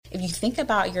you think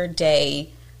about your day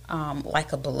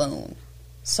like a balloon.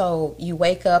 So you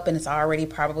wake up and it's already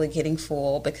probably getting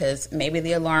full because maybe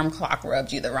the alarm clock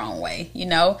rubbed you the wrong way,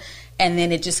 and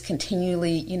then it just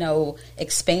continually,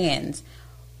 expands.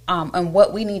 And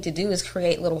what we need to do is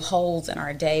create little holes in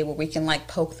our day where we can like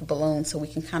poke the balloon so we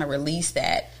can kind of release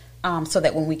that so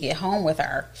that when we get home with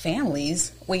our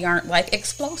families, we aren't like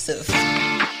explosive.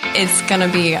 It's going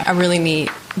to be a really neat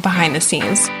behind the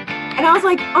scenes. And I was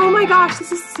like, oh my gosh,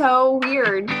 this is so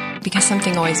weird. Because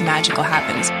something always magical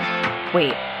happens.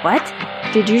 Wait, what?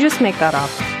 Did you just make that up?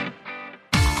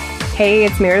 Hey,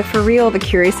 it's Meredith for Real, the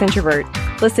Curious Introvert.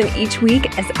 Listen each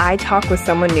week as I talk with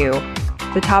someone new.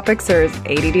 The topics are as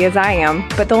ADD as I am,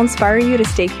 but they'll inspire you to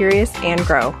stay curious and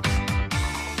grow.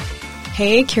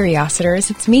 Hey, Curiositors,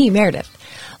 it's me, Meredith.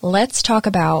 Let's talk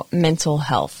about mental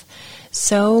health.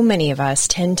 So many of us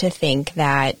tend to think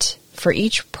that for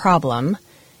each problem,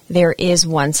 there is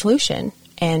one solution.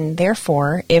 And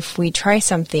therefore, if we try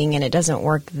something and it doesn't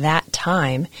work that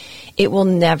time, it will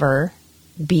never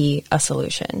be a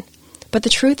solution. But the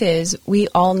truth is, we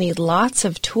all need lots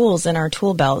of tools in our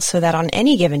tool belt so that on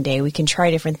any given day we can try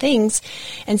different things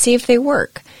and see if they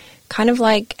work. Kind of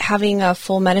like having a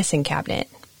full medicine cabinet.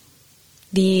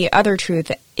 The other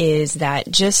truth is that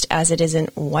just as it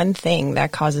isn't one thing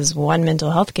that causes one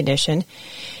mental health condition,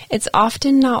 it's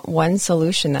often not one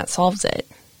solution that solves it.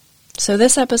 So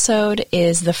this episode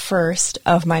is the first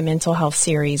of my mental health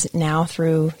series now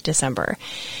through December.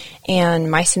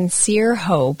 And my sincere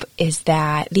hope is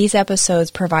that these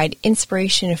episodes provide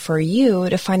inspiration for you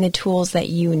to find the tools that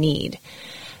you need.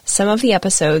 Some of the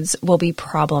episodes will be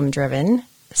problem-driven,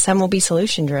 some will be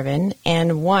solution-driven,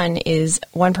 and one is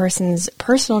one person's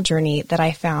personal journey that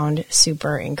I found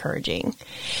super encouraging.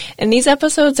 And these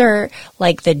episodes are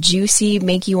like the juicy,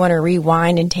 make you want to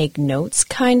rewind and take notes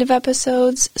kind of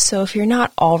episodes. So if you're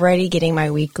not already getting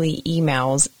my weekly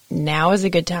emails, now is a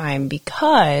good time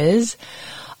because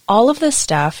all of the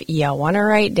stuff you want to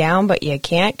write down but you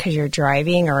can't because you're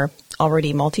driving or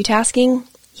already multitasking,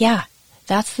 yeah,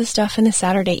 that's the stuff in the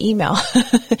Saturday email.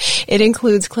 It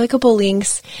includes clickable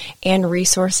links and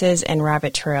resources and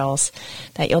rabbit trails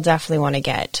that you'll definitely want to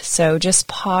get. So just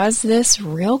pause this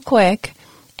real quick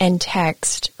and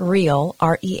text REAL,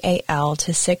 R-E-A-L,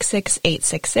 to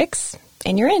 66866,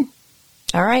 and you're in.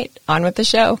 All right, on with the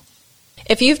show.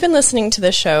 If you've been listening to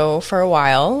the show for a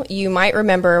while, you might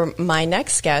remember my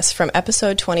next guest from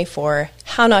episode 24,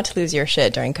 How Not to Lose Your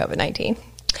Shit During COVID-19.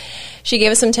 She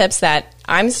gave us some tips that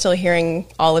I'm still hearing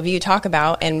all of you talk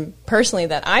about and personally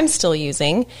that I'm still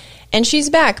using. And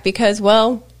she's back because,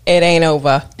 well, it ain't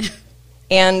over.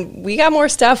 And we got more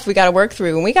stuff we got to work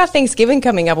through. And we got Thanksgiving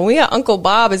coming up. And we got Uncle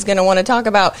Bob is going to want to talk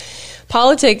about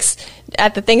politics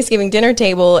at the Thanksgiving dinner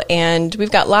table. And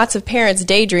we've got lots of parents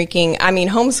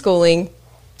homeschooling.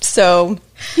 So,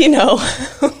 we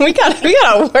got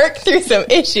to work through some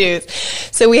issues.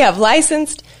 So we have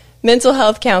licensed mental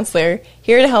health counselor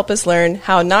here to help us learn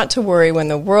how not to worry when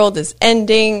the world is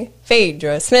ending.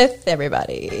 Phaedra Smith,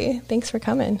 everybody. Thanks for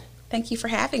coming. Thank you for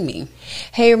having me.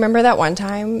 Hey, remember that one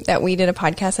time that we did a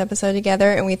podcast episode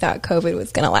together and we thought COVID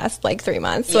was going to last like 3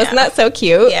 months? Yeah. Wasn't that so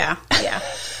cute? Yeah.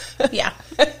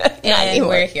 And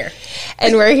we're here.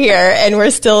 And we're here and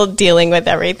we're still dealing with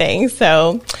everything.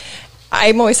 So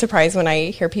I'm always surprised when I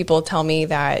hear people tell me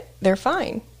that they're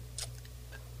fine.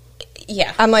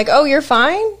 Yeah. I'm like, oh, you're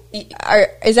fine?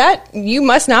 You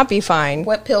must not be fine.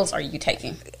 What pills are you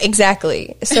taking?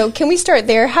 Exactly. So can we start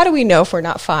there? How do we know if we're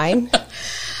not fine?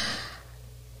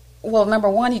 Well, number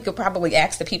one, you could probably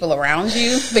ask the people around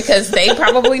you because they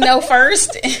probably know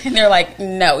first. And they're like,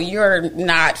 no, you're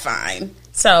not fine.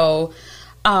 So,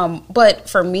 but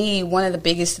for me, one of the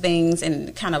biggest things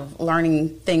and kind of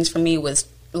learning things for me was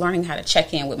learning how to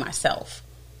check in with myself.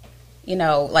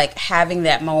 Like having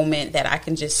that moment that I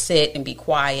can just sit and be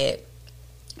quiet,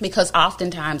 because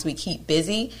oftentimes we keep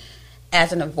busy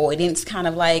as an avoidance kind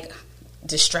of like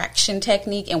distraction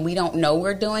technique and we don't know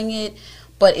we're doing it.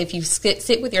 But if you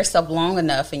sit with yourself long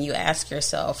enough and you ask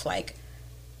yourself like,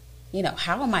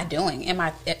 how am I doing?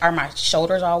 Are my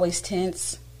shoulders always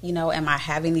tense? Am I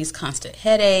having these constant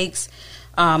headaches?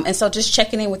 And so just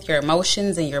checking in with your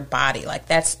emotions and your body, like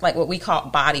that's like what we call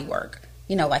body work.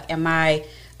 Like am I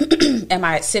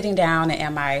sitting down and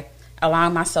am I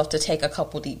allowing myself to take a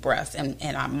couple deep breaths and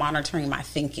I'm monitoring my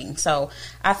thinking. So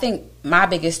I think my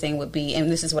biggest thing would be,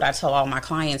 and this is what I tell all my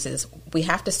clients, is we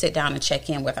have to sit down and check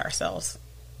in with ourselves.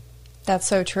 That's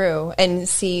so true. And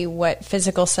see what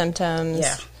physical symptoms,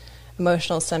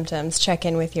 emotional symptoms, check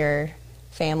in with your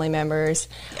family members.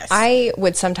 Yes. I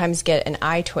would sometimes get an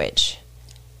eye twitch.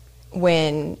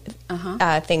 when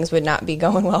things would not be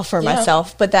going well for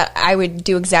myself, but that I would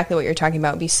do exactly what you're talking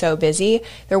about, be so busy.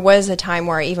 There was a time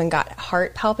where I even got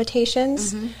heart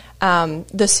palpitations. The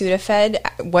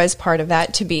Sudafed was part of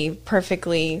that, to be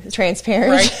perfectly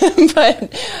transparent. Right.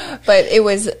 but it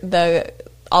was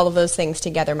all of those things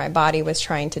together. My body was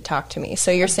trying to talk to me.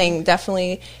 So you're saying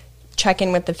definitely check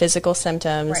in with the physical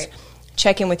symptoms,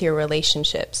 check in with your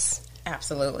relationships.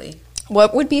 Absolutely.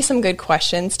 What would be some good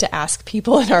questions to ask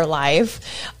people in our life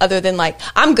other than like,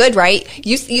 I'm good, right?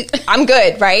 I'm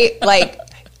good, right? Like,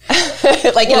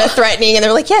 in a threatening, and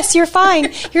they're like, yes, you're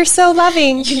fine. You're so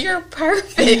loving. You're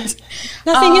perfect.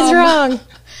 Nothing is wrong.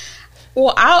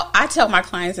 Well, I tell my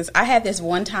clients this. I had this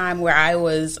one time where I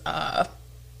was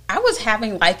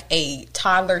having like a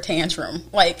toddler tantrum,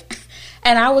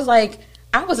 and I was like,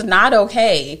 I was not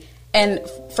okay. And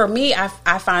for me, I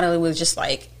finally was just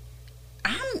like,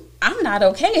 I'm not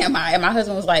okay, am I? And my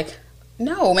husband was like,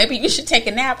 no, maybe you should take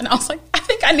a nap. And I was like, I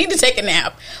think I need to take a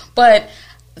nap. But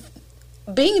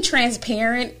being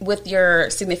transparent with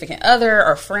your significant other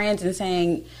or friends and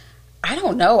saying, I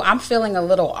don't know, I'm feeling a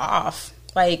little off.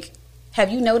 Like,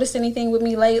 have you noticed anything with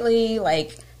me lately?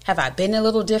 Like, have I been a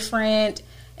little different?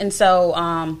 And so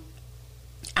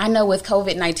I know with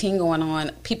COVID-19 going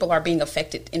on, people are being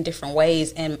affected in different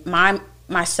ways. And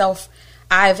myself,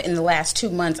 in the last 2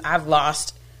 months, I've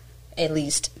lost at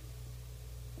least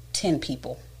 10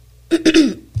 people,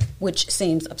 which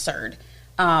seems absurd.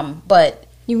 But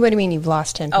what do you mean you've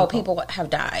lost 10 people? Oh, people have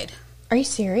died. Are you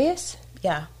serious?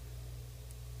 Yeah.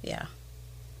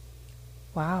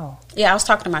 Wow. Yeah, I was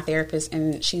talking to my therapist,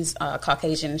 and she's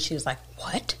Caucasian. She was like,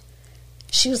 what?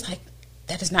 She was like,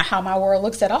 that is not how my world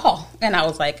looks at all. And I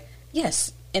was like,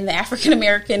 yes, in the African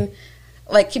American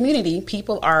community,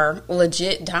 people are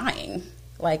legit dying.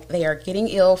 Like, they are getting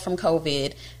ill from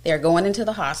COVID, they are going into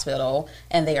the hospital,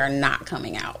 and they are not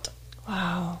coming out.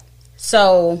 Wow.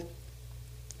 So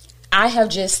I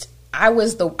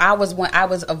was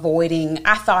avoiding,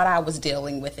 I thought I was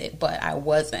dealing with it, but I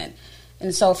wasn't.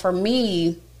 And so for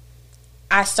me,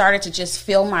 I started to just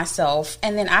feel myself.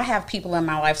 And then I have people in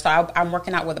my life. So I'm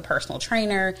working out with a personal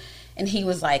trainer, and he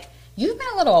was like, you've been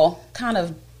a little kind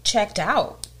of checked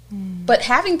out. But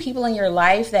having people in your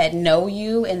life that know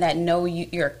you and that know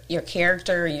your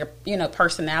character and your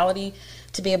personality,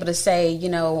 to be able to say,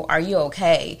 are you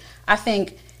okay? I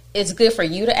think it's good for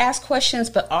you to ask questions,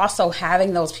 but also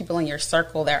having those people in your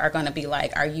circle that are going to be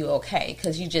like, are you okay?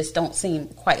 Because you just don't seem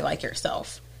quite like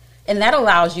yourself. And that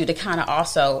allows you to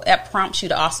that prompts you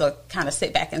to also kind of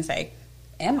sit back and say,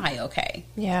 am I okay?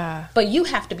 Yeah. But you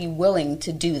have to be willing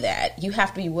to do that. You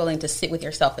have to be willing to sit with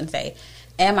yourself and say,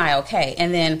 am I okay?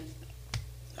 And then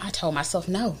I told myself,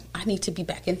 no, I need to be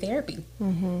back in therapy,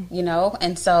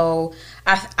 And so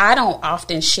I don't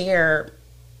often share.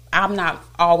 I'm not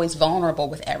always vulnerable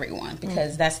with everyone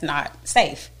because that's not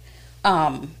safe.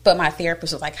 But my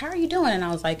therapist was like, how are you doing? And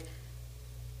I was like,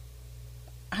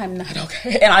 I'm not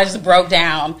okay. And I just broke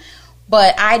down.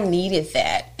 But I needed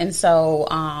that. And so,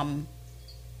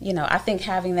 I think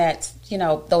having that,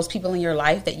 those people in your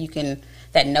life that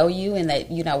know you and that,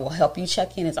 will help you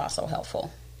check in is also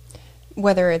helpful.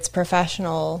 Whether it's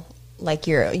professional, like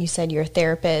you said, your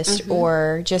therapist,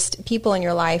 or just people in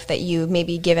your life that you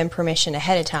maybe given permission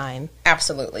ahead of time.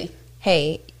 Absolutely.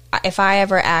 Hey, if I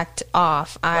ever act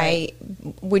off,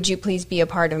 would you please be a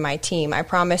part of my team? I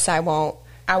promise I will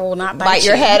not bite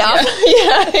your head off.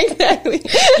 Yeah, exactly.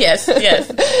 Yes. Yeah.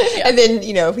 And then,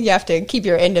 you have to keep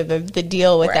your end of the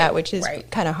deal with that, which is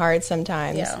kind of hard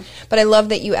sometimes. Yeah. But I love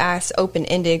that you ask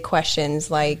open-ended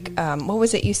questions like, what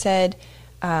was it you said?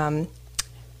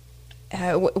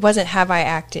 Wasn't have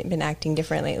I been acting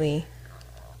different lately?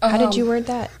 How did you word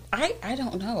that? I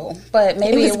don't know, but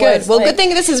maybe it was good. Well, good thing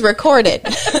this is recorded.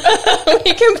 We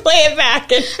can play it back.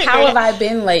 How have I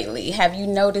been lately? Have you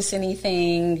noticed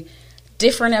anything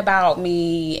different about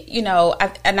me?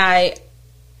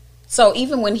 So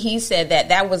even when he said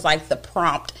that was like the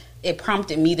prompt. It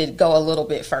prompted me to go a little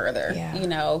bit further.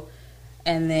 Yeah.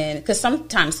 And then because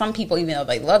sometimes some people, even though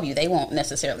they love you, they won't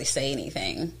necessarily say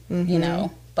anything.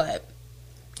 But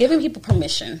giving people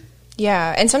permission.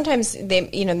 Yeah, and sometimes they,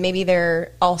 maybe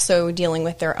they're also dealing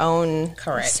with their own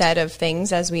set of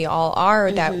things, as we all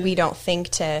are, that we don't think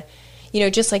to,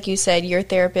 just like you said, your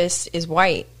therapist is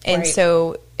white, and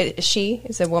so she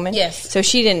is a woman. Yes. So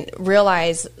she didn't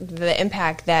realize the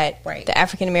impact that the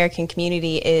African American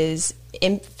community is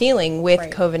feeling with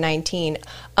COVID-19,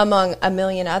 among a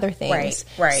million other things.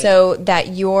 Right. So that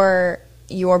your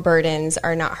burdens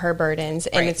are not her burdens,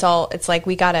 and it's like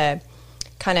we gotta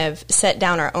kind of set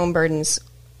down our own burdens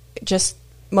just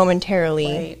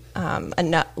momentarily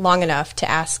long enough to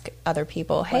ask other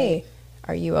people, hey,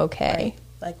 are you okay?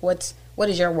 Like, what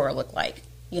does your world look like?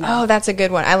 You know? Oh, that's a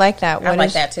good one. I like that. I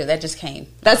like that too. That just came.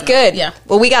 That's good. Yeah.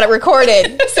 Well, we got it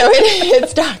recorded, so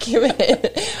it's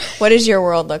documented. What does your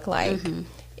world look like? Mm-hmm.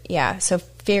 Yeah. So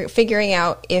figuring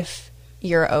out if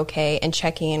you're okay and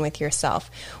checking in with yourself.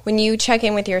 When you check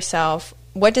in with yourself,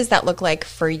 what does that look like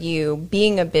for you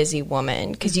being a busy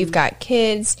woman? Because you've got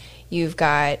kids, you've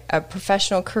got a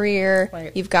professional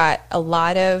career, you've got a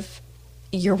lot of...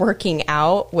 You're working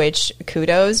out, which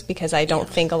kudos, because I don't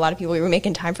think a lot of people are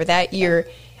making time for that.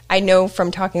 I know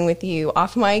from talking with you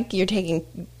off mic, you're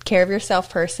taking care of yourself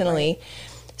personally.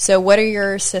 Right. So what are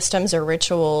your systems or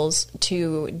rituals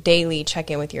to daily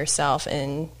check in with yourself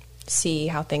and see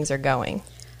how things are going?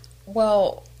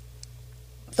 Well,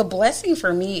 the blessing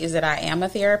for me is that I am a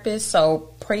therapist, so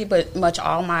pretty much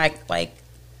all my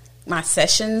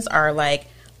sessions are like,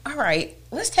 all right,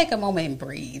 let's take a moment and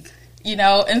breathe. You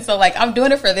know, and so like I'm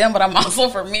doing it for them, but I'm also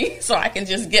for me, so I can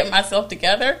just get myself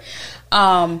together.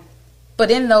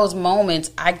 But in those moments,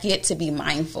 I get to be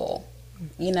mindful,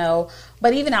 you know.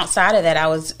 But even outside of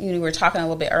that, we were talking a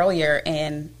little bit earlier,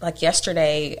 and like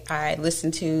yesterday, I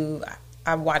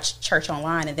watched church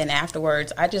online, and then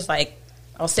afterwards, I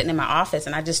was sitting in my office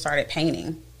and I just started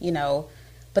painting, you know.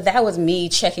 But that was me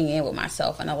checking in with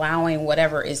myself and allowing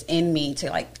whatever is in me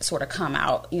to like sort of come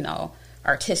out, you know,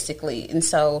 artistically. And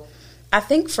so I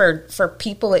think for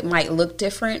people, it might look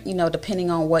different, you know,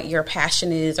 depending on what your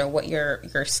passion is or what your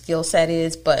skill set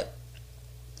is. But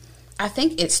I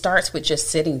think it starts with just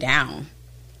sitting down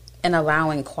and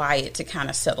allowing quiet to kind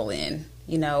of settle in,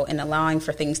 you know, and allowing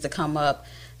for things to come up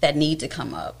that need to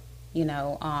come up, you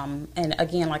know. And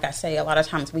again, like I say, a lot of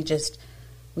times we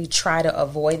try to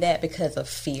avoid that because of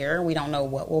fear. We don't know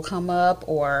what will come up,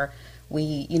 or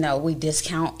we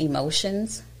discount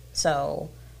emotions. So,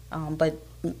 but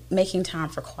making time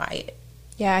for quiet.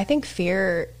 Yeah, I think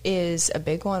fear is a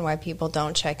big one why people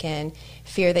don't check in.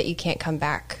 Fear that you can't come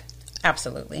back.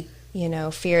 Absolutely. You know,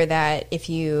 fear that if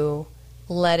you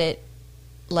let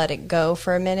it go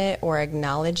for a minute or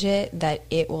acknowledge it, that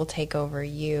it will take over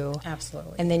you.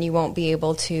 Absolutely. And then you won't be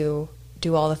able to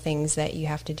do all the things that you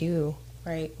have to do.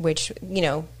 Right. Which, you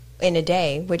know, in a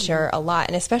day, which are a lot.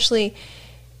 And especially,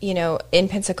 you know, in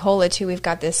Pensacola, too, we've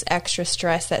got this extra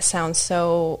stress that sounds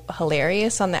so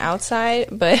hilarious on the outside.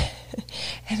 But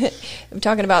I'm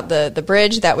talking about the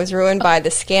bridge that was ruined by the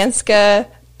Skanska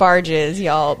barges,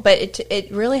 y'all. But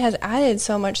it really has added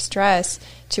so much stress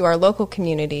to our local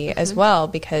community as well,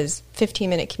 because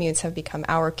 15-minute commutes have become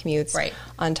hour commutes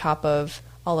on top of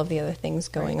all of the other things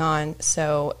going on.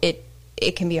 So it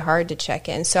can be hard to check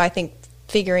in. So I think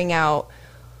figuring out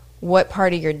what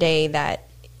part of your day that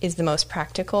is the most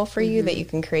practical for you, that you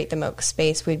can create the most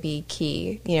space, would be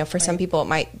key. You know, for some people it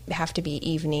might have to be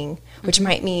evening, which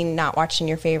might mean not watching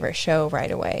your favorite show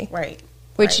right away. Right.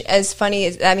 Which, as funny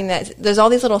as, I mean, there's all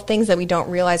these little things that we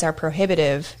don't realize are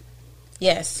prohibitive.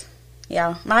 Yes.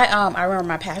 Yeah. I remember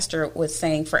my pastor was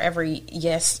saying, for every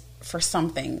yes for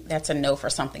something, that's a no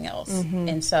for something else. Mm-hmm.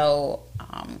 And so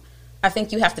I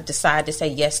think you have to decide to say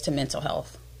yes to mental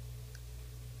health.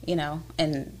 You know,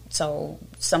 and so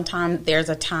sometimes there's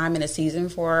a time and a season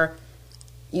for,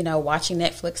 you know, watching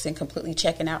Netflix and completely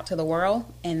checking out to the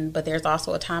world. But there's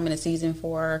also a time and a season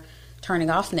for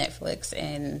turning off Netflix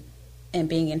and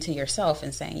being into yourself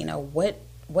and saying, you know,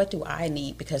 what do I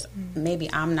need? Because maybe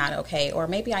I'm not okay, or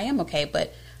maybe I am okay,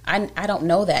 but I don't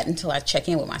know that until I check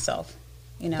in with myself.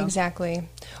 You know? Exactly.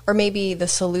 Or maybe the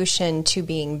solution to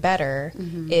being better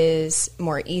is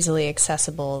more easily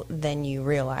accessible than you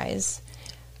realize.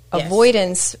 Yes.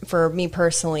 Avoidance, for me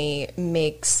personally,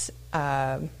 makes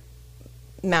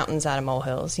mountains out of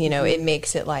molehills. You know, it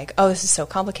makes it like, oh, this is so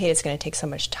complicated, it's going to take so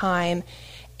much time.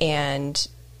 And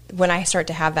when I start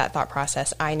to have that thought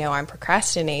process, I know I'm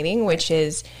procrastinating, which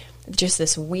is just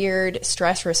this weird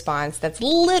stress response that's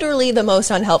literally the most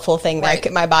unhelpful thing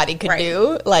that my body could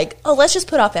do. Like, oh, let's just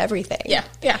put off everything. Yeah.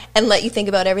 And let you think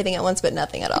about everything at once, but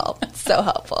nothing at all. So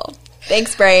helpful.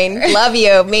 Thanks, brain. Love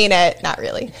you. Mean it. Not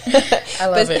really. I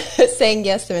love it. Saying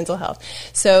yes to mental health.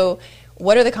 So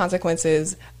what are the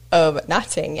consequences of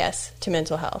not saying yes to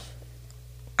mental health?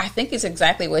 I think it's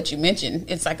exactly what you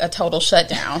mentioned. It's like a total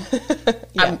shutdown.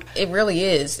 It really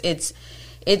is. It's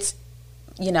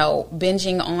you know,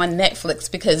 binging on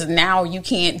Netflix because now you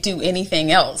can't do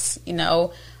anything else, you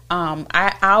know.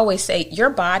 I always say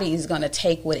your body is going to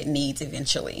take what it needs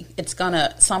eventually. It's going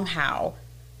to somehow.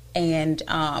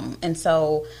 And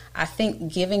so I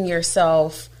think giving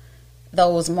yourself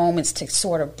those moments to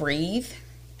sort of breathe.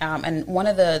 And one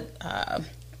of the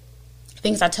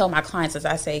things I tell my clients is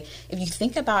I say, if you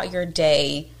think about your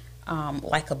day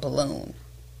like a balloon,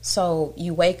 so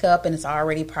you wake up and it's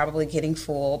already probably getting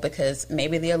full because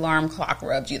maybe the alarm clock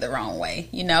rubbed you the wrong way,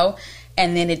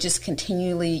 and then it just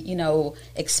continually,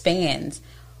 expands.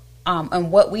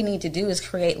 And what we need to do is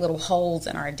create little holes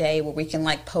in our day where we can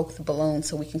like poke the balloon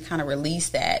so we can kind of release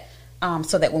that,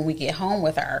 so that when we get home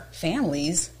with our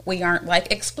families, we aren't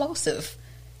like explosive,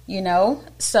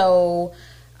 So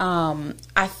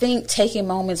I think taking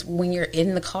moments when you're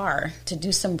in the car to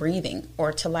do some breathing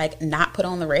or to like not put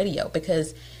on the radio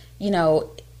because,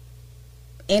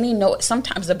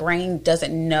 sometimes the brain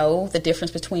doesn't know the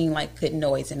difference between like good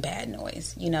noise and bad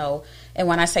noise, and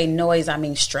when I say noise, I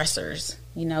mean stressors,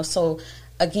 so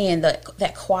again,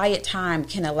 that quiet time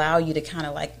can allow you to kind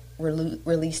of like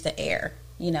release the air,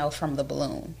 from the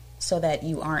balloon so that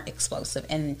you aren't explosive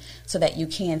and so that you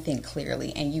can think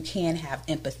clearly and you can have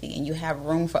empathy and you have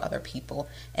room for other people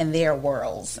and their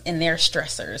worlds and their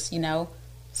stressors,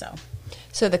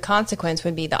 So the consequence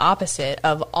would be the opposite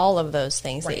of all of those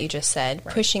things Right. that you just said,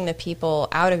 Right. pushing the people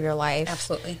out of your life.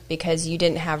 Absolutely. Because you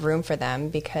didn't have room for them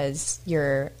because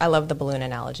I love the balloon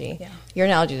analogy. Yeah. Your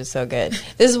analogy is so good.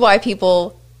 This is why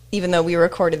people, even though we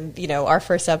recorded, our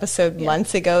first episode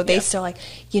months ago, they still like,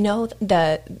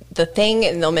 the thing,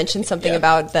 and they'll mention something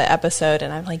about the episode,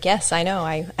 and I'm like, yes, I know.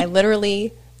 I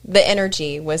literally, the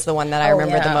energy was the one that I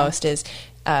remember the most is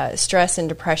stress and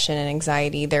depression and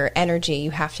anxiety, their energy,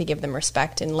 you have to give them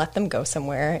respect and let them go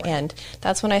somewhere. Right. And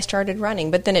that's when I started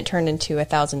running. But then it turned into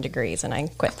 1,000 degrees, and I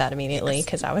quit that immediately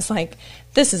because I was like,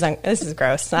 this is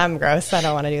gross. I'm gross. I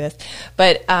don't want to do this.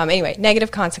 But anyway,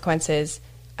 negative consequences,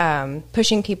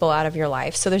 pushing people out of your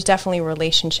life. So there's definitely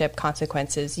relationship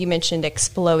consequences. You mentioned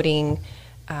exploding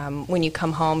when you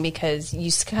come home because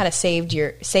you kind of saved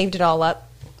it all up.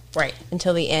 Right.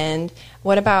 Until the end.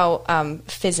 What about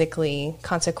physically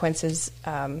consequences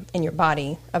in your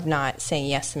body of not saying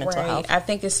yes to mental health? I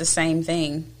think it's the same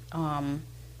thing.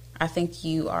 I think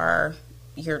you're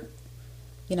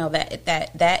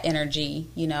that energy,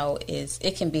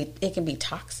 it can be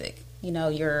toxic.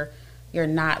 You're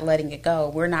not letting it go.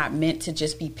 We're not meant to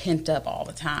just be pent up all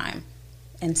the time.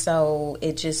 And so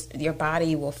your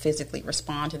body will physically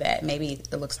respond to that. Maybe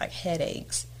it looks like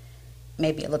headaches.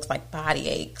 Maybe it looks like body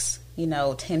aches,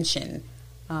 tension.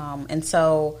 And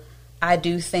so I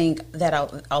do think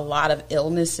that a lot of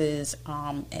illnesses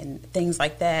and things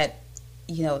like that,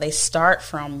 they start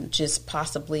from just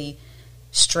possibly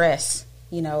stress,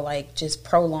 like just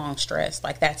prolonged stress.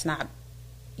 Like that's not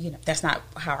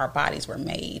how our bodies were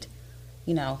made,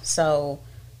 So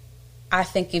I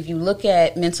think if you look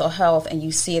at mental health and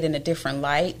you see it in a different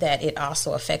light, that it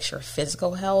also affects your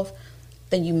physical health,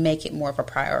 then you make it more of a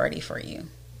priority for you,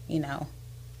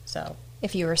 So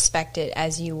if you respect it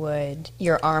as you would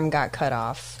your arm got cut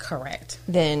off, correct,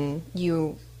 then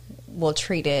you will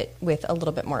treat it with a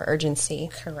little bit more urgency.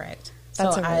 Correct.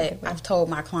 That's so I've told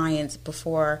my clients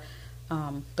before,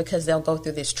 because they'll go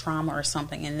through this trauma or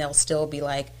something and they'll still be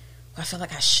like, well, I feel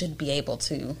like I should be able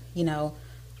to,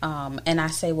 and I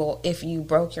say, well, if you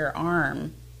broke your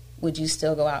arm, would you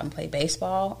still go out and play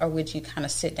baseball, or would you kind of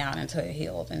sit down until it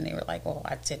healed? And they were like, well,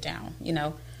 I'd sit down,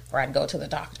 or I'd go to the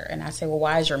doctor. And I say, well,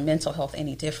 why is your mental health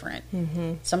any different?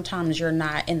 Mm-hmm. Sometimes you're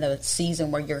not in the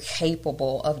season where you're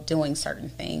capable of doing certain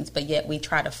things, but yet we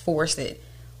try to force it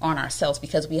on ourselves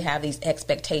because we have these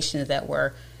expectations that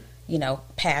were,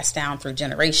 passed down through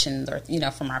generations or,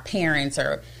 from our parents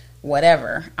or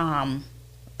whatever.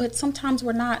 But sometimes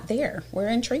we're not there. We're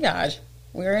in triage.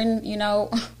 We're in,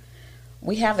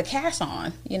 we have the cast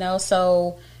on,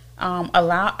 so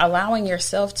allowing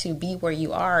yourself to be where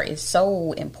you are is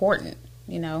so important,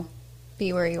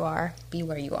 Be where you are. Be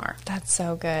where you are. That's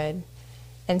so good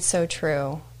and so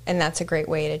true. And that's a great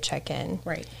way to check in.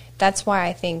 Right. That's why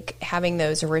I think having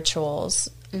those rituals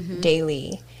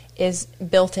daily is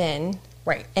built in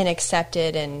right. and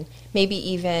accepted, and maybe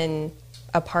even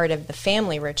a part of the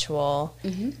family ritual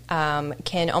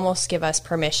can almost give us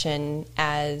permission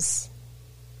as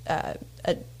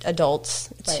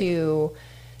adults right. to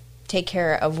take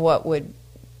care of what would,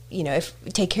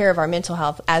 take care of our mental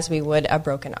health as we would a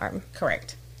broken arm.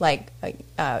 Correct. Like,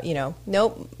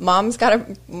 nope, mom's got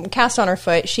a cast on her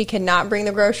foot. She cannot bring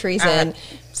the groceries in.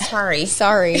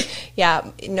 Sorry. Yeah,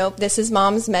 nope, this is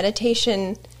mom's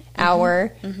meditation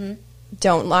hour. Mm-hmm.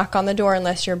 Don't lock on the door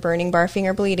unless you're burning, barfing,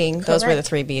 or bleeding. Correct. Those were the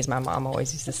 3 Bs my mom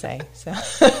always used to say. So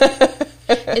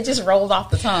it just rolled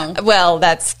off the tongue. Well,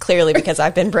 that's clearly because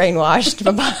I've been brainwashed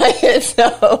by it.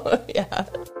 So, yeah.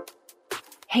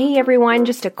 Hey everyone,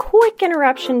 just a quick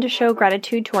interruption to show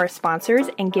gratitude to our sponsors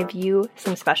and give you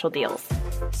some special deals.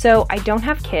 So I don't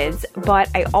have kids, but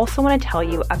I also want to tell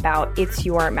you about It's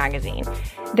Your Magazine.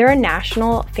 They're a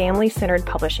national family-centered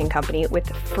publishing company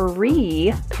with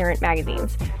free parent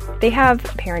magazines. They have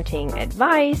parenting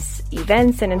advice,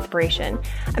 events, and inspiration.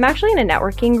 I'm actually in a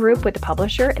networking group with the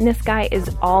publisher, and this guy is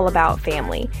all about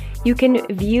family. You can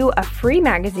view a free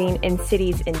magazine in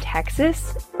cities in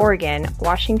Texas, Oregon,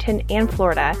 Washington, and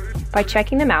Florida by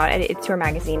checking them out at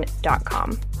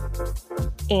itsyourmagazine.com.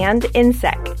 And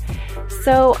InSec.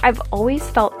 So I've always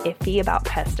felt iffy about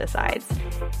pesticides.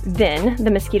 Then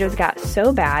the mosquitoes got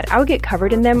so bad, I would get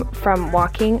covered in them from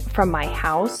walking from my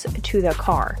house to the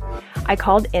car. I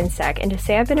called InSec, and to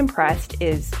say I've been impressed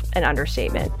is an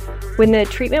understatement. When the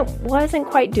treatment wasn't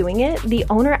quite doing it, the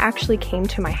owner actually came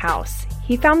to my house.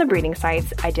 He found the breeding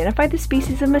sites, identified the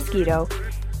species of mosquito,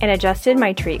 and adjusted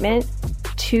my treatment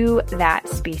to that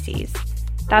species.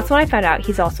 That's when I found out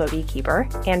he's also a beekeeper,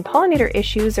 and pollinator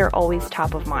issues are always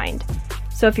top of mind.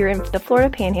 So if you're in the Florida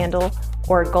Panhandle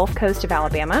or Gulf Coast of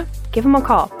Alabama, give him a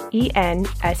call, ensec.net.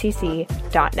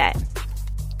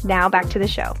 Now back to the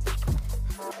show.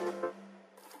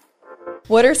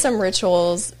 What are some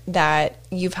rituals that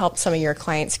you've helped some of your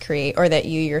clients create or that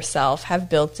you yourself have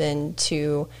built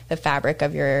into the fabric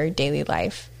of your daily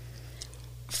life?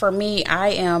 For me,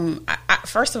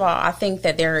 first of all, I think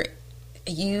that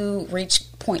you reach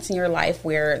points in your life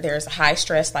where there's high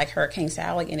stress like Hurricane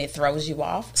Sally and it throws you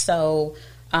off. So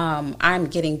I'm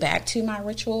getting back to my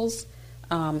rituals.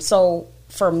 So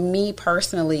for me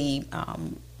personally,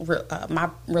 my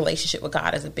relationship with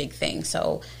God is a big thing.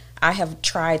 So I have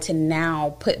tried to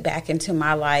now put back into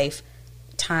my life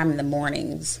time in the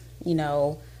mornings,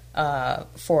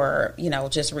 for,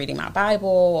 just reading my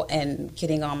Bible and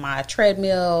getting on my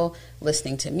treadmill,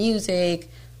 listening to music.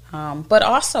 But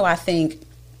also I think,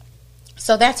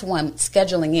 so that's one,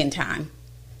 scheduling in time.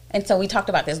 And so we talked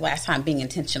about this last time, being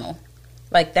intentional.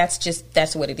 Like, that's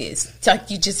what it is. It's like,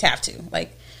 you just have to.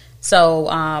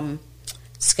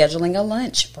 Scheduling a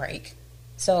lunch break.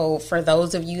 So for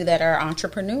those of you that are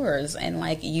entrepreneurs and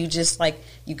you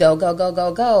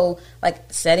go,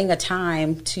 setting a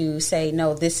time to say,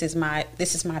 no, this is my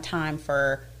time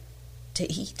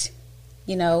to eat,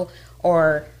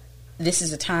 or this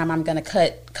is a time I'm going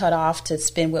to cut off to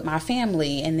spend with my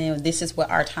family. And then this is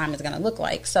what our time is going to look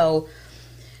like. So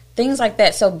things like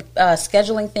that. So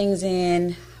scheduling things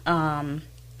in.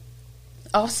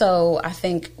 Also, I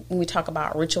think when we talk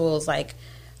about rituals,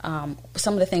 some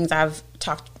of the things I've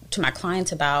talked to my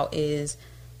clients about is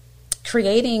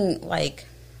creating like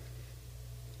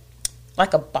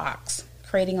a box,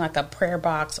 creating like a prayer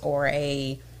box or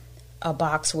a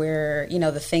box where,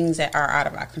 the things that are out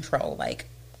of our control, like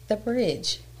the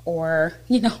bridge or,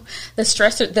 the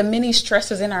stressor, the many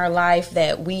stressors in our life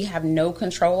that we have no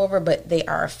control over, but they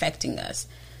are affecting us.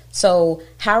 So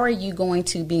how are you going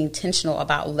to be intentional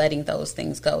about letting those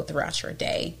things go throughout your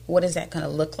day? What is that going to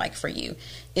look like for you?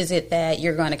 Is it that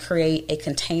you're going to create a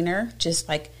container just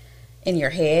like in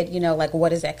your head? What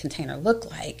does that container look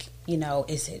like?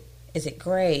 Is it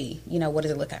gray? What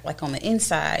does it look like on the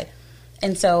inside?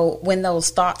 And so when those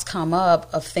thoughts come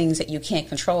up of things that you can't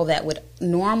control that would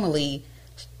normally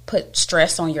put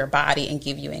stress on your body and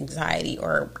give you anxiety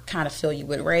or kind of fill you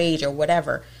with rage or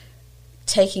whatever,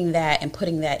 taking that and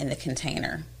putting that in the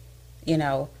container,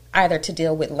 either to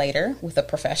deal with later with a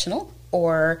professional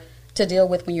or to deal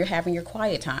with when you're having your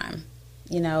quiet time,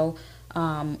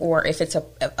 or if it's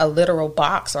a literal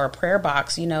box or a prayer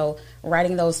box,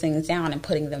 writing those things down and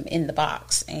putting them in the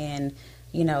box and,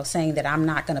 saying that I'm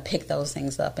not going to pick those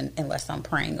things up unless I'm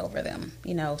praying over them,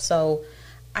 So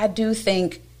I do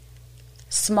think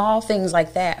small things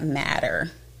like that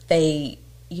matter.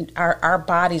 Our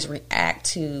bodies react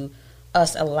to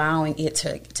us allowing it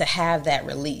to have that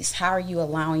release. How are you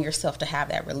allowing yourself to have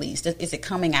that release? Is it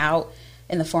coming out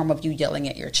in the form of you yelling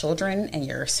at your children and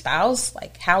your spouse?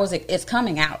 How is it? It's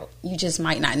coming out. You just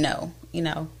might not know,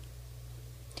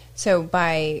 So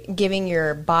by giving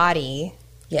your body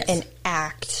yes.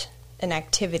 an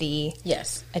activity,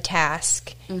 yes, a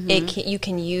task, mm-hmm. You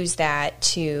can use that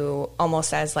to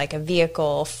almost as like a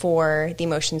vehicle for the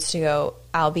emotions to go,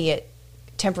 albeit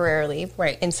temporarily,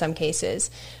 right, in some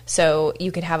cases. So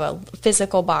you could have a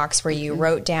physical box where you mm-hmm.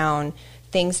 wrote down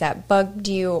things that bugged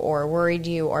you or worried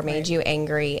you or made right. you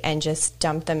angry and just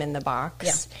dump them in the box.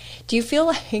 Yeah. Do you feel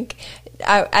like,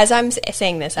 as I'm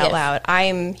saying this out yes. loud, I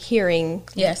am hearing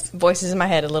yes. voices in my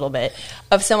head a little bit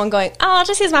of someone going, oh, I'll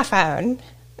just use my phone.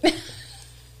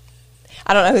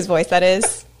 I don't know whose voice that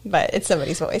is, but it's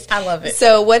somebody's voice. I love it.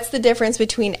 So what's the difference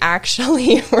between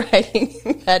actually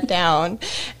writing that down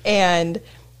and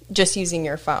just using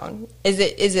your phone? Is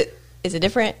it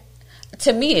different?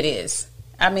 To me, it is.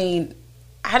 I mean,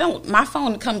 my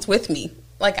phone comes with me.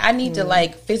 Like, I need to,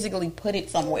 like, physically put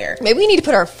it somewhere. Maybe we need to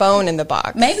put our phone in the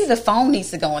box. Maybe the phone needs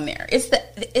to go in there. It's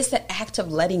the act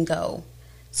of letting go.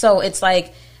 So it's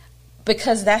like,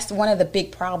 because that's one of the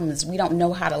big problems. We don't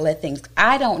know how to let things.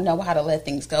 I don't know how to let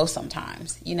things go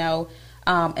sometimes, you know.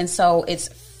 And so it's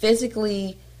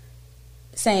physically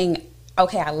saying,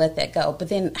 okay, I let that go. But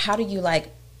then how do you,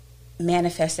 like,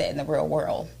 manifest it in the real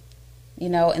world, you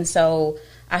know? And so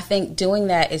I think doing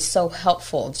that is so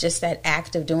helpful. Just that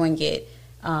act of doing it.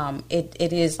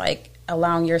 It is like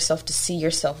allowing yourself to see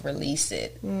yourself release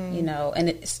it, you know. And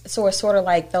it's sort of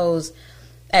like those.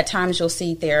 At times you'll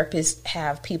see therapists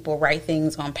have people write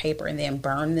things on paper and then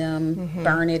burn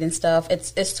it and stuff.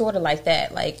 It's sort of like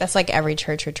that. Like, that's like every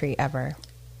church retreat ever.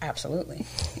 Absolutely.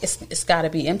 It's got to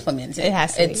be implemented. It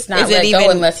has to. It's not let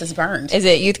go unless it's burned. Is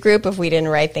it youth group if we didn't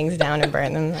write things down and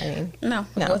burn them? I mean, no,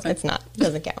 it's not. It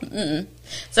doesn't count. Mm-mm.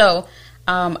 So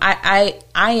I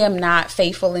am not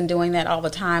faithful in doing that all the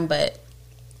time, but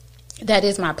that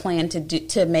is my plan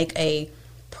to make a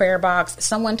prayer box.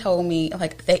 Someone told me,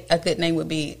 like, a good name would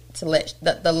be to let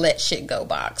the let shit go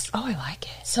box. Oh, I like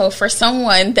it. So for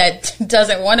someone that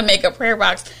doesn't want to make a prayer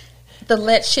box, the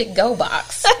let shit go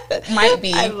box might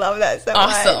be I love that so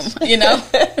awesome, much. You know?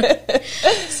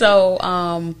 So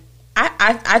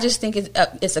I just think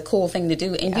it's a cool thing to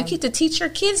do. And you get to teach your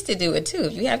kids to do it too.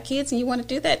 If you have kids and you want to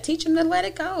do that, teach them to let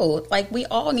it go. Like, we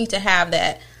all need to have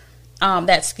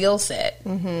that skill set.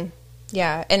 Mm-hmm.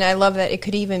 Yeah, and I love that it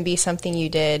could even be something you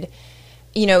did.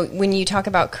 You know, when you talk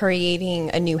about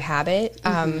creating a new habit,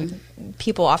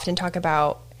 people often talk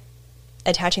about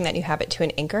attaching that new habit to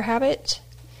an anchor habit.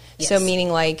 Yes. So meaning,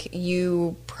 like,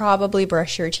 you probably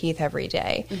brush your teeth every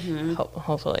day,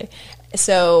 hopefully.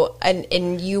 So,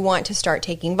 and you want to start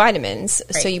taking vitamins.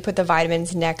 Right. So you put the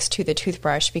vitamins next to the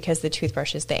toothbrush because the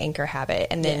toothbrush is the anchor habit,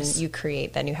 and then you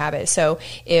create that new habit. So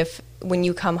when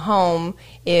you come home,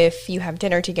 if you have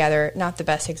dinner together, not the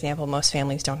best example, most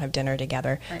families don't have dinner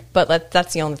together, right. But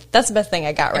that's the best thing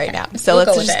I got right now. So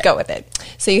let's just go with it.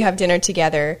 So you have dinner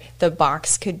together. The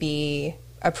box could be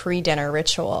a pre-dinner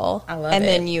ritual. I love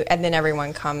it. And then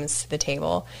everyone comes to the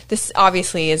table. This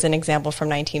obviously is an example from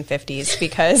 1950s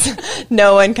because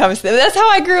no one comes to that's how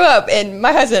I grew up. And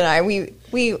my husband and I,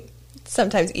 we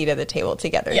sometimes eat at the table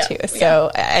together too.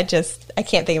 So I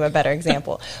can't think of a better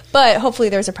example. But hopefully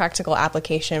there's a practical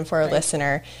application for a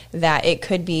listener that it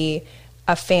could be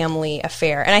a family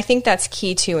affair. And I think that's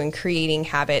key too in creating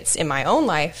habits in my own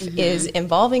life is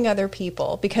involving other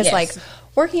people because like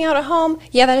working out at home,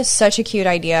 that is such a cute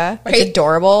idea. Right. It's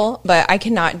adorable, but I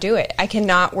cannot do it. I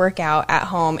cannot work out at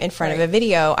home in front of a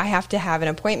video. I have to have an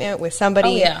appointment with somebody.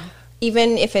 Oh, yeah.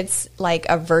 Even if it's like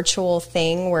a virtual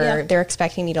thing where they're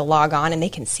expecting me to log on and they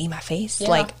can see my face.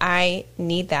 Like, I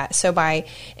need that. So by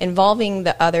involving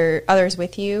the others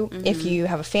with you, if you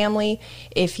have a family,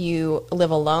 if you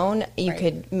live alone, you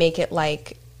could make it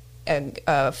like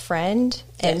a friend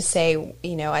and say,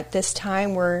 you know, at this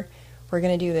time we're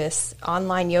going to do this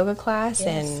online yoga class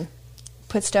and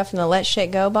put stuff in the let shit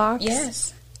go box.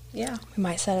 Yes. Yeah. We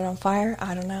might set it on fire.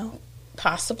 I don't know.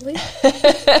 Possibly.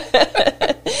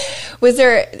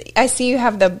 I see you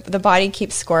have the Body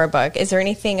Keeps Score book. Is there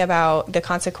anything about the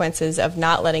consequences of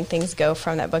not letting things go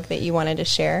from that book that you wanted to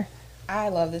share? I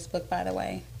love this book, by the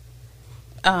way.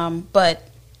 But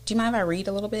do you mind if I read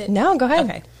a little bit? No, go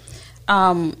ahead.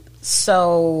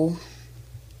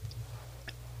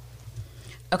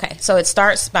 Okay. So it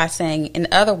starts by saying, in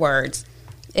other words,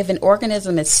 if an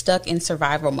organism is stuck in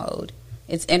survival mode,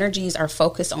 its energies are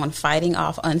focused on fighting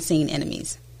off unseen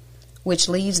enemies, which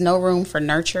leaves no room for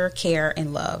nurture, care,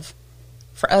 and love.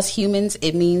 For us humans,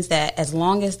 it means that as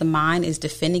long as the mind is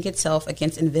defending itself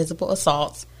against invisible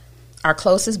assaults, our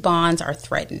closest bonds are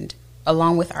threatened,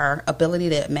 along with our ability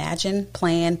to imagine,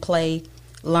 plan, play,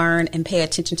 learn, and pay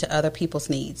attention to other people's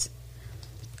needs.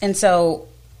 And so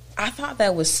I thought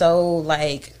that was so,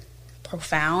 like,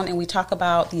 profound. And we talk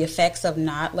about the effects of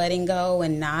not letting go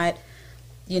and not,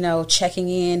 you know, checking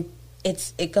in.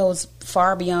 It goes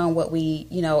far beyond what we,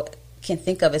 you know, can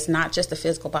think of. It's not just the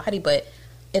physical body, but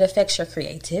it affects your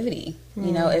creativity.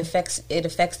 You know, it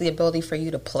affects the ability for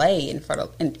you to play and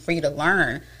for you to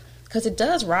learn, because it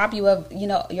does rob you of, you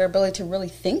know, your ability to really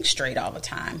think straight all the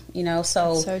time. You know,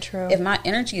 so true. If my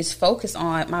energy is focused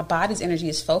on, my body's energy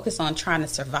is focused on trying to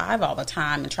survive all the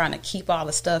time and trying to keep all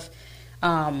the stuff,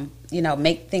 you know,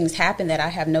 make things happen that I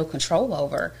have no control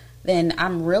over, then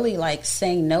I'm really like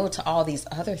saying no to all these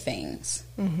other things.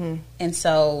 And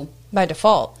so by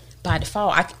default,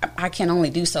 I can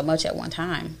only do so much at one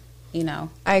time, you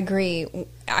know. I agree.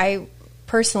 I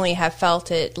personally have felt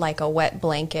it like a wet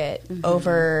blanket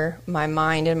over my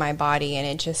mind and my body, and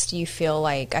it just, I feel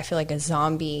like a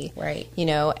zombie, Right. you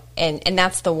know, and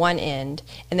that's the one end.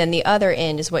 And then the other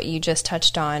end is what you just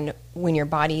touched on, when your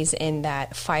body's in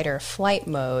that fight or flight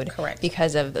mode. Correct.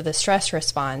 Because of the stress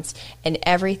response, and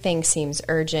everything seems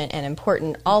urgent and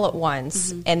important all at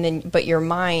once, but your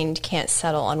mind can't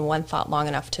settle on one thought long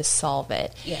enough to solve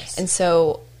it. Yes. And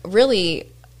so really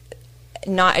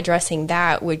not addressing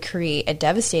that would create a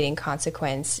devastating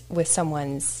consequence with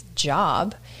someone's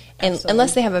job, and Absolutely.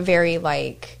 unless they have a very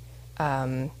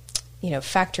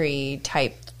factory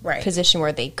type Right. position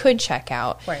where they could check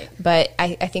out. Right. But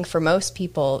I think for most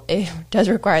people, it does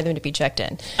require them to be checked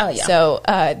in. Oh, yeah. So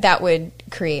that would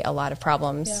create a lot of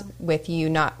problems Yeah. with you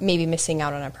not maybe missing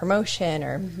out on a promotion,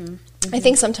 or I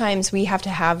think sometimes we have to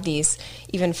have these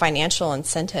even financial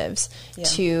incentives Yeah.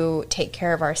 to take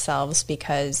care of ourselves,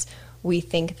 because we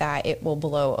think that it will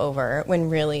blow over when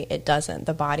really it doesn't.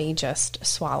 The body just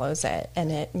swallows it,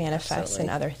 and it manifests in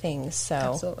Absolutely. other things. So,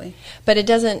 Absolutely. but it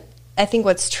doesn't. I think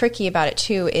what's tricky about it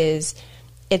too is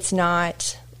it's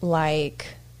not like,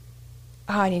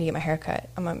 oh, I need to get my hair cut.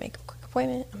 I'm gonna make a quick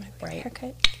appointment. I'm gonna get my Right.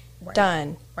 haircut. Right.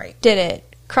 Done. Right. Did it.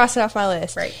 Cross it off my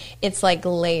list. Right. It's like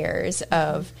layers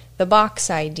of the box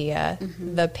idea,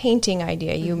 the painting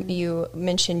idea. You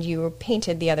mentioned you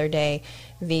painted the other day,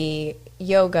 the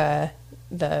yoga,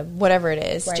 the whatever it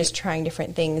is, Right. just trying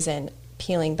different things and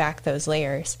peeling back those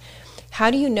layers. How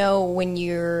do you know when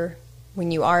you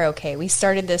are okay? We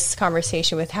started this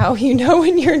conversation with how you know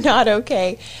when you're not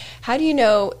okay. How do you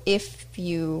know if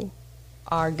you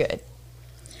are good?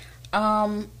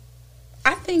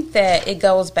 I think that it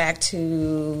goes back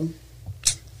to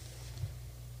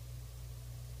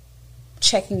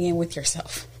checking in with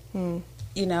yourself.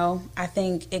 You know, I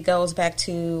think it goes back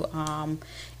to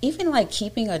even like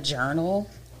keeping a journal,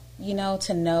 you know,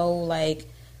 to know like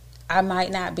I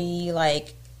might not be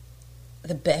like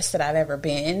the best that I've ever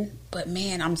been, but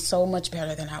man, I'm so much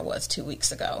better than I was 2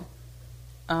 weeks ago.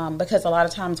 Because a lot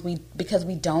of times because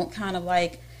we don't kind of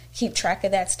like keep track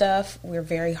of that stuff, we're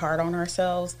very hard on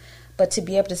ourselves. But to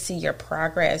be able to see your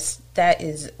progress, that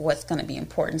is what's going to be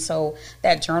important. So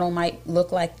that journal might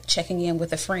look like checking in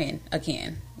with a friend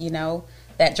again, you know.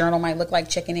 That journal might look like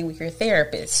checking in with your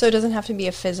therapist. So it doesn't have to be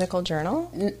a physical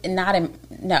journal?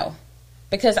 No.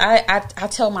 Because I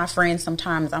tell my friends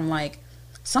sometimes, I'm like,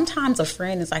 sometimes a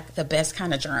friend is like the best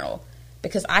kind of journal.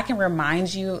 Because I can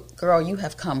remind you, girl, you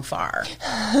have come far.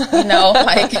 You know,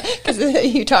 like, because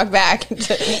you talk back to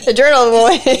the journal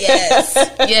boy.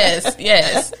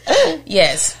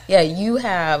 yes. Yeah, you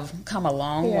have come a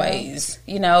long ways.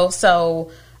 You know,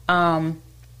 so,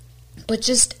 but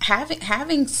just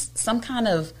having some kind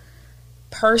of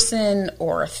person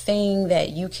or thing that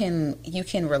you can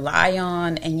rely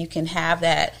on, and you can have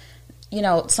that, you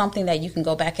know, something that you can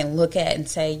go back and look at and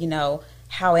say, you know,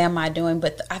 how am I doing?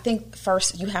 But I think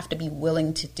first you have to be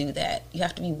willing to do that. You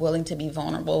have to be willing to be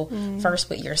vulnerable first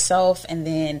with yourself, and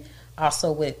then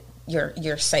also with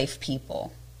your safe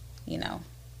people, you know.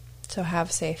 So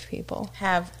have safe people.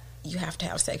 You have to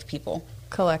have safe people.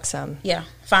 Collect some. Yeah.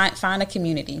 Find a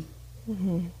community.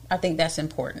 I think that's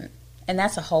important. And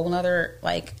that's a whole nother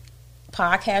like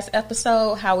podcast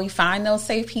episode, how we find those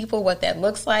safe people, what that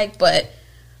looks like. But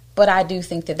I do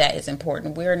think that is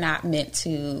important. We're not meant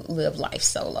to live life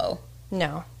solo.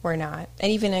 No, we're not.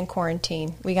 And even in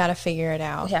quarantine, we got to figure it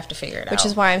out. We have to figure it out. Which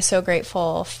is why I'm so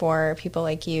grateful for people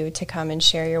like you to come and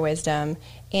share your wisdom.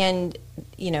 And,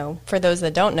 you know, for those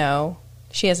that don't know,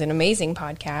 she has an amazing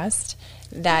podcast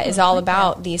that is all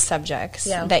about these subjects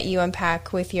that you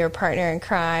unpack with your partner in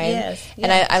crime. Yes.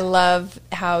 And I love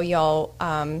how y'all...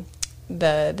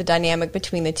 the dynamic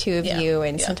between the two of you,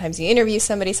 and sometimes you interview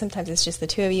somebody, sometimes it's just the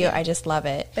two of you. I just love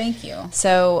it. Thank you.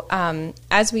 So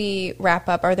as we wrap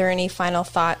up, are there any final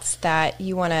thoughts that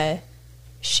you want to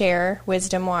share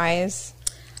wisdom-wise?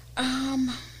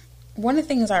 One of the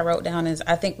things I wrote down is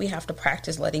I think we have to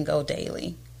practice letting go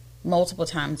daily, multiple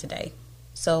times a day.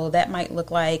 So that might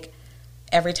look like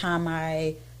every time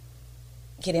I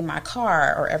get in my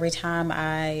car, or every time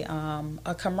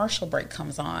a commercial break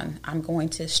comes on, I'm going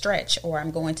to stretch, or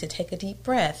I'm going to take a deep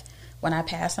breath when I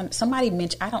pass. Somebody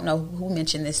mentioned, I don't know who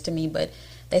mentioned this to me, but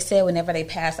they said whenever they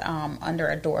pass under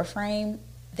a door frame,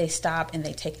 they stop and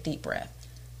they take a deep breath.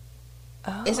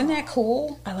 Oh, isn't that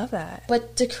cool? I love that.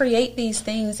 But to create these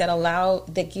things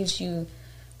that gives you,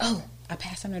 oh, I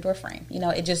passed under a door frame. You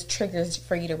know, it just triggers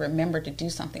for you to remember to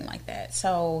do something like that.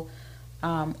 So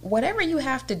whatever you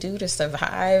have to do to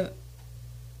survive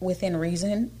within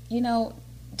reason, you know,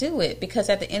 do it. Because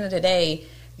at the end of the day,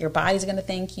 your body's going to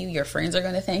thank you, your friends are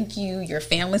going to thank you, your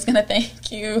family's going to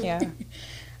thank you.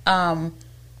 Yeah.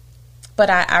 But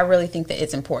I really think that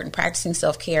it's important. Practicing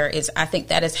self-care I think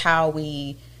that is how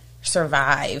we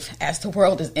survive as the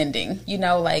world is ending.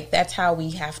 Like that's how we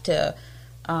have to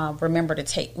remember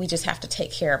we just have to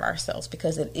take care of ourselves,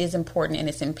 because it is important and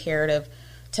it's imperative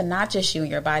to not just you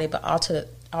and your body, but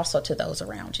also to those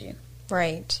around you.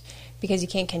 Right. Because you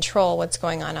can't control what's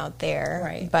going on out there.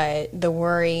 Right. But the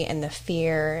worry and the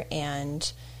fear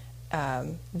and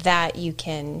that you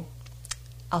can,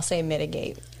 I'll say,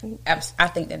 mitigate. I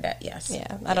think that yes.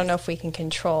 Yeah. I don't know if we can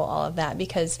control all of that,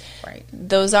 because right.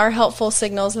 those are helpful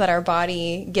signals that our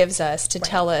body gives us to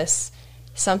tell us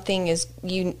something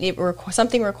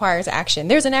something requires action.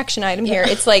 There's an action item here.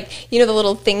 It's like, the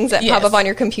little things that pop up on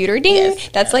your computer. Ding. Yes.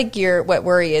 That's like what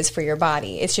worry is for your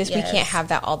body. It's just we can't have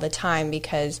that all the time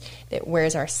because it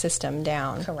wears our system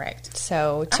down. Correct.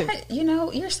 So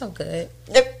you're so good.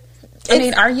 I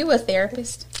mean, are you a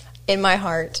therapist? In my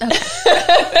heart. Okay.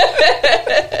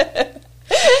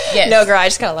 Yes. No, girl, I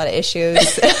just got a lot of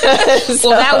issues.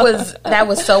 Well, that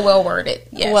was so well worded.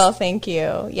 Yes. Well, thank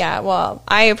you. Yeah, well,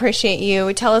 I appreciate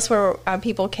you. Tell us where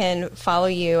people can follow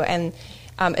you, and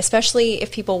especially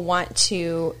if people want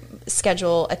to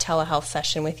schedule a telehealth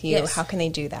session with you, how can they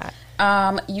do that?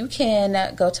 You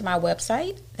can go to my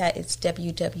website. That is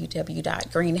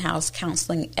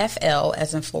www.greenhousecounselingfl,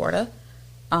 as in Florida,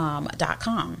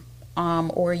 .com.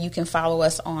 Or you can follow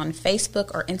us on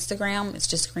Facebook or Instagram. It's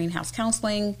just Greenhouse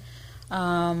Counseling.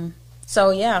 And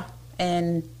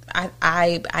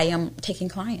I am taking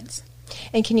clients.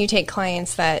 And can you take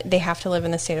clients that they have to live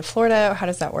in the state of Florida, or how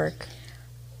does that work?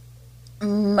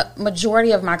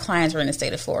 Majority of my clients are in the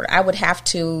state of Florida. I would have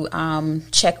to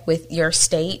check with your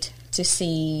state to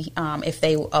see if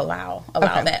they allow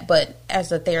that. But as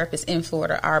a therapist in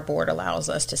Florida, our board allows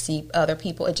us to see other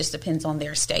people. It just depends on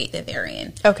their state that they're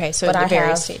in. Okay, so it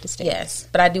varies state to state. Yes,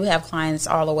 but I do have clients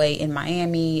all the way in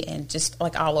Miami and just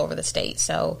like all over the state.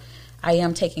 So I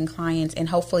am taking clients and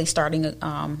hopefully starting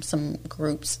some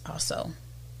groups also.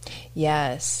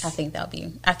 Yes. I think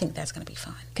that's going to be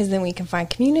fun. Because then we can find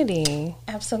community.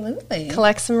 Absolutely.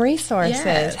 Collect some resources.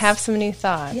 Yes. Have some new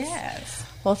thoughts. Yes.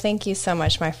 Well, thank you so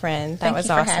much, my friend. That was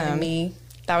awesome. Thank you for having me.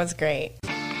 That was great.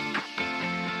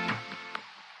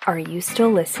 Are you still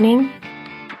listening?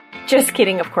 Just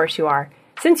kidding, of course you are.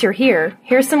 Since you're here,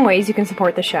 here's some ways you can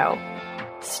support the show.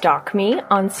 Stalk me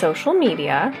on social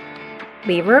media,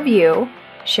 leave a review,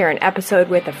 share an episode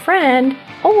with a friend,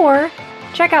 or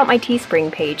check out my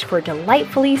Teespring page for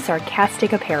delightfully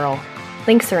sarcastic apparel.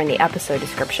 Links are in the episode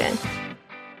description.